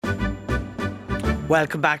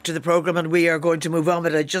Welcome back to the programme, and we are going to move on.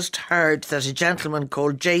 But I just heard that a gentleman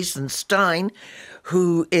called Jason Stein,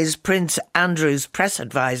 who is Prince Andrew's press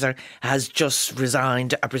advisor, has just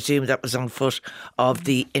resigned. I presume that was on foot of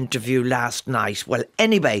the interview last night. Well,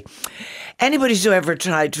 anyway, anybody who's ever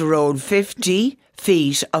tried to roll 50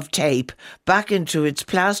 feet of tape back into its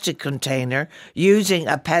plastic container using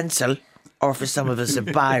a pencil, or for some of us a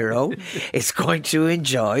biro, is going to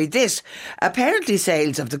enjoy this. Apparently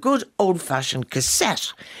sales of the good old-fashioned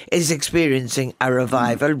cassette is experiencing a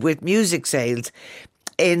revival, with music sales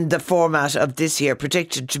in the format of this year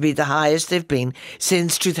predicted to be the highest they've been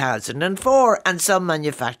since 2004, and some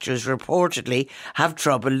manufacturers reportedly have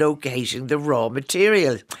trouble locating the raw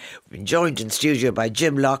material. We've been joined in studio by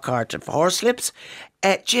Jim Lockhart of Horslips.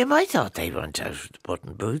 Jim, I thought they went out of the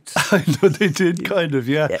button boots. I know they did, kind of,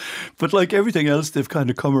 yeah. But like everything else, they've kind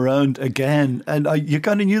of come around again. And you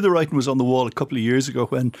kind of knew the writing was on the wall a couple of years ago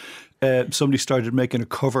when somebody started making a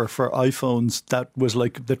cover for iPhones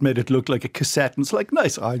that made it look like a cassette. And it's like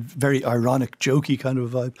nice, very ironic, jokey kind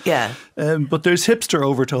of a vibe. Yeah. But there's hipster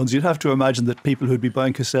overtones. You'd have to imagine that people who'd be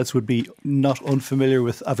buying cassettes would be not unfamiliar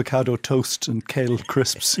with avocado toast and kale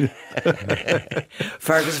crisps.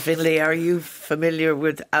 Fergus Finlay, are you familiar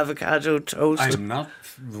with avocado toast? I'm not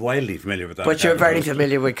wildly familiar with that. But you're very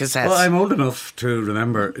familiar with cassettes. Well, I'm old enough to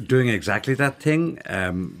remember doing exactly that thing,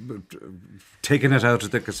 taking it out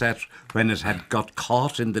of the cassette when it had got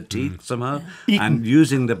caught in the teeth somehow, and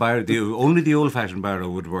using the biro. Only the old-fashioned biro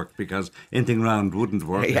would work because anything round wouldn't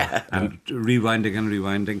work. Yeah. And rewinding and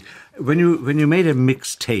rewinding. When you made a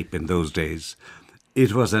mixed tape in those days,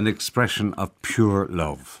 it was an expression of pure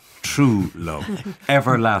love. True love,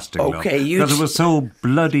 everlasting love. Because it was so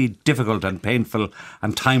bloody difficult and painful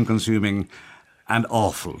and time-consuming and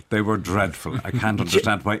awful. They were dreadful. I can't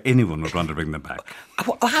understand why anyone would want to bring them back.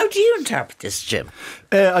 How do you interpret this, Jim?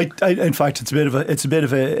 In fact, it's a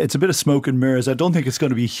bit of smoke and mirrors. I don't think it's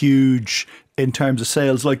going to be huge in terms of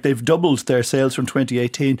sales. Like, they've doubled their sales from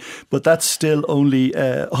 2018, but that's still only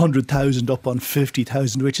 100,000 up on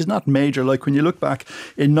 50,000, which is not major. Like, when you look back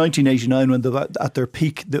in 1989, when they were at their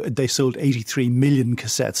peak, they sold 83 million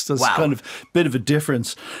cassettes. That's kind of a bit of a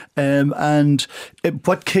difference.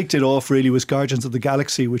 What kicked it off really was Guardians of the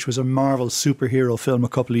Galaxy, which was a Marvel superhero film a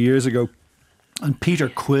couple of years ago. And Peter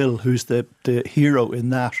Quill, who's the hero in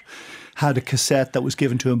that, had a cassette that was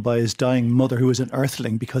given to him by his dying mother, who was an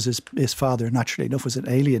Earthling, because his father, naturally enough, was an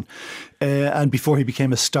alien. And before he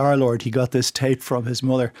became a Star-Lord, he got this tape from his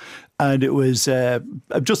mother. And it was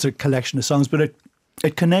just a collection of songs, but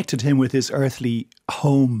it connected him with his earthly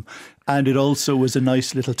home. And it also was a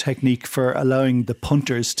nice little technique for allowing the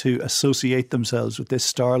punters to associate themselves with this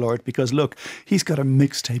Star-Lord, because look, he's got a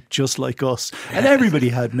mixtape just like us. And everybody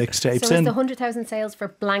had mixtapes. So is the 100,000 sales for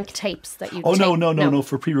blank tapes that you No,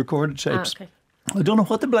 for pre-recorded tapes. Okay. I don't know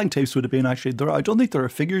what the blank tapes would have been, actually. I don't think there are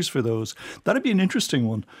figures for those. That'd be an interesting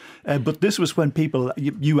one. But this was when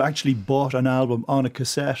you actually bought an album on a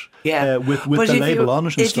cassette with the label on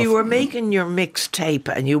it and stuff. If you were making your mixtape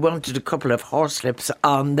and you wanted a couple of Horslips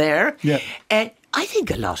on there, I think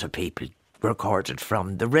a lot of people recorded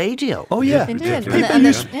from the radio. Oh yeah, indeed.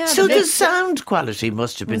 So the sound quality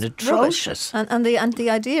must have been atrocious. And the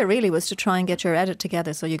idea really was to try and get your edit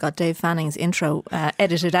together, so you got Dave Fanning's intro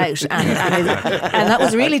edited out, and that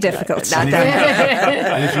was really difficult.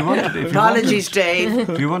 Apologies, Dave.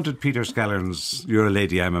 If you wanted Peter Scallern's "You're a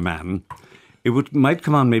Lady, I'm a Man," it might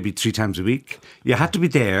come on maybe 3 times a week. You had to be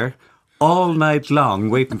there all night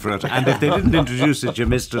long waiting for it, and if they didn't introduce it, you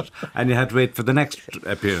missed it, and you had to wait for the next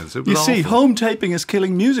appearance. It was see, home taping is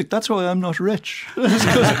killing music. That's why I'm not rich.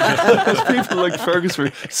 Because people like Fergus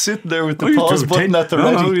were sitting there with the pause button at the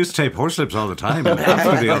ready. No, we used to tape Horslips all the time,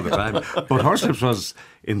 absolutely all the time. But Horslips was,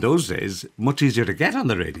 in those days, much easier to get on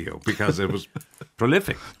the radio because it was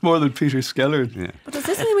prolific. More than Peter Skellern. Yeah. But does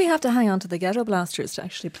this mean we have to hang on to the ghetto blasters to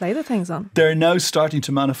actually play the things on? They're now starting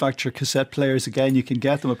to manufacture cassette players again. You can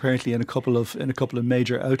get them apparently in a couple of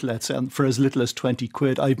major outlets, and for as little as 20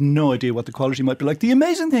 quid. I have no idea what the quality might be like. The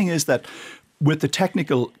amazing thing is that with the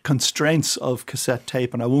technical constraints of cassette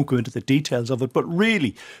tape, and I won't go into the details of it, but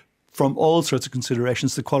really, from all sorts of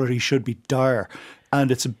considerations, the quality should be dire. And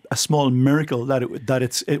it's a small miracle that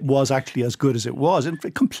it was actually as good as it was. A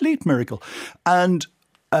complete miracle. And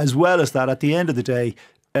as well as that, at the end of the day,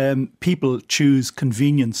 people choose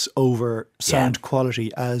convenience over sound quality,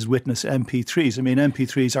 as witness MP3s. I mean,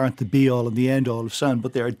 MP3s aren't the be-all and the end-all of sound,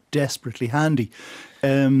 but they are desperately handy.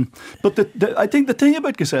 But I think the thing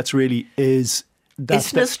about cassettes really is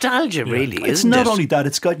It's nostalgia, really, isn't it? It's not only that,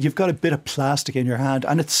 you've got a bit of plastic in your hand,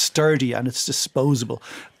 and it's sturdy and it's disposable,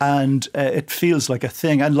 and it feels like a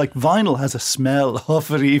thing. And like vinyl has a smell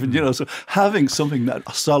of it, even, you know. So having something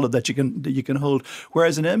that solid that you can hold,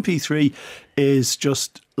 whereas an MP3 is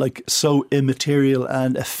just like so immaterial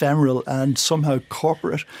and ephemeral and somehow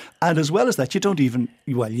corporate. And as well as that, you don't even,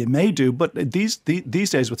 well, you may do, but these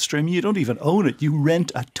days with streaming, you don't even own it. You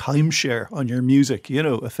rent a timeshare on your music, you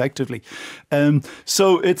know, effectively.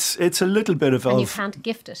 So it's a little bit of... And you can't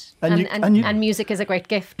gift it. And music is a great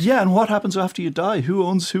gift. Yeah, and what happens after you die? Who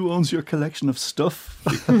owns your collection of stuff?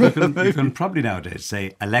 You can probably nowadays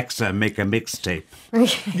say, Alexa, make a mixtape.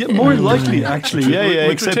 Yeah, more likely, actually. Yeah,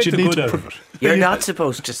 except you need to... You're not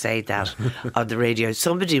supposed to say that on the radio.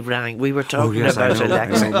 Somebody rang. We were talking about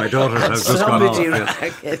Alexa. My daughter's house just gone off. Somebody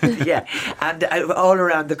rang. Yeah, and all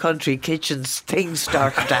around the country, kitchens, things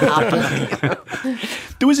started to happen. You know?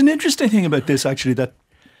 There was an interesting thing about this, actually, that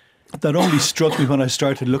only struck me when I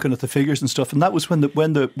started looking at the figures and stuff, and that was when the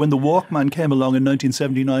Walkman came along in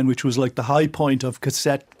 1979, which was like the high point of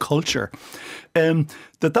cassette culture.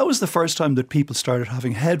 That was the first time that people started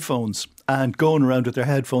having headphones and going around with their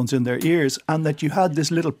headphones in their ears, and that you had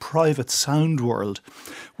this little private sound world,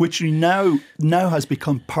 which now has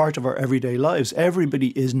become part of our everyday lives.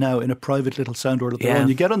 Everybody is now in a private little sound world of their own.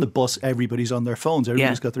 You get on the bus, everybody's on their phones,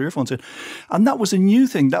 everybody's got their earphones in. And that was a new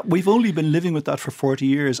thing, that we've only been living with that for 40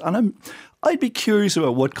 years. And I'd be curious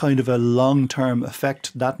about what kind of a long-term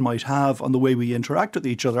effect that might have on the way we interact with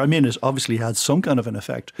each other. I mean, it obviously had some kind of an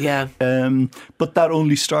effect. Yeah. But that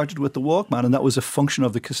only started with the Walkman, and that was a function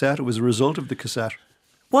of the cassette. It was a result of the cassette.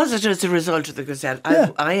 Was it as a result of the cassette?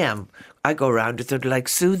 Yeah. I go around with it like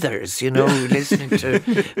soothers, you know, listening to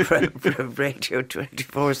radio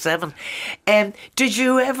 24/7. Did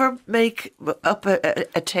you ever make up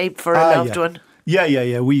a tape for a loved one?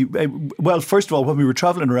 Yeah. Well, first of all, when we were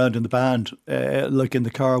travelling around in the band, like in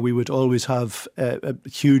the car, we would always have a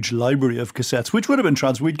huge library of cassettes, which would have been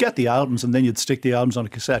transferred. We'd get the albums, and then you'd stick the albums on a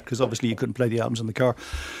cassette, because obviously you couldn't play the albums in the car.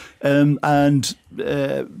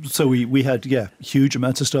 So we had huge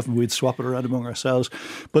amounts of stuff, and we'd swap it around among ourselves.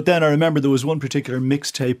 But then I remember there was one particular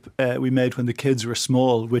mixtape we made when the kids were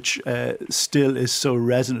small, which still is so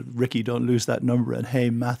resonant. Ricky, Don't Lose That Number, and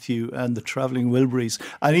Hey Matthew, and the Travelling Wilburys,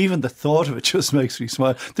 and even the thought of it just makes me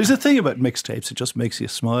smile. There's a thing about mixtapes, it just makes you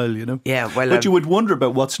smile, you know. Yeah, well, but you would wonder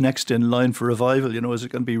about what's next in line for revival. You know, is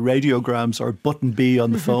it going to be radiograms or Button B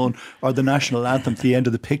on the phone, or the national anthem at the end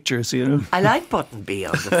of the pictures? You know, I like Button B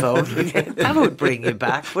on the phone. That would bring you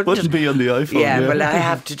back, wouldn't it? Be on the iPhone. Yeah, well, I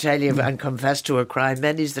have to tell you and confess to a crime.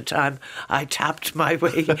 Many's the time I tapped my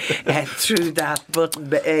way through that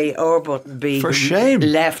button A or button B. For shame.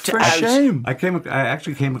 Left For out. shame. I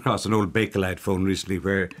actually came across an old Bakelite phone recently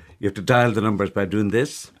where you have to dial the numbers by doing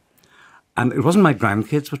this. And it wasn't my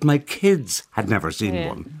grandkids, but my kids had never seen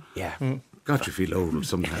one. Yeah. God, you feel old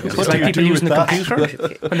sometimes. It's like people using the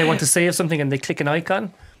computer when they want to save something and they click an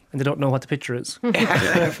icon and they don't know what the picture is.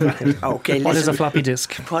 Okay, what is a floppy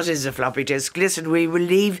disk? What is a floppy disk? Listen, we will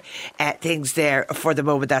leave things there for the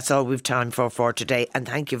moment. That's all we've time for today. And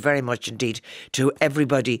thank you very much indeed to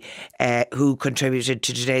everybody who contributed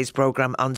to today's programme on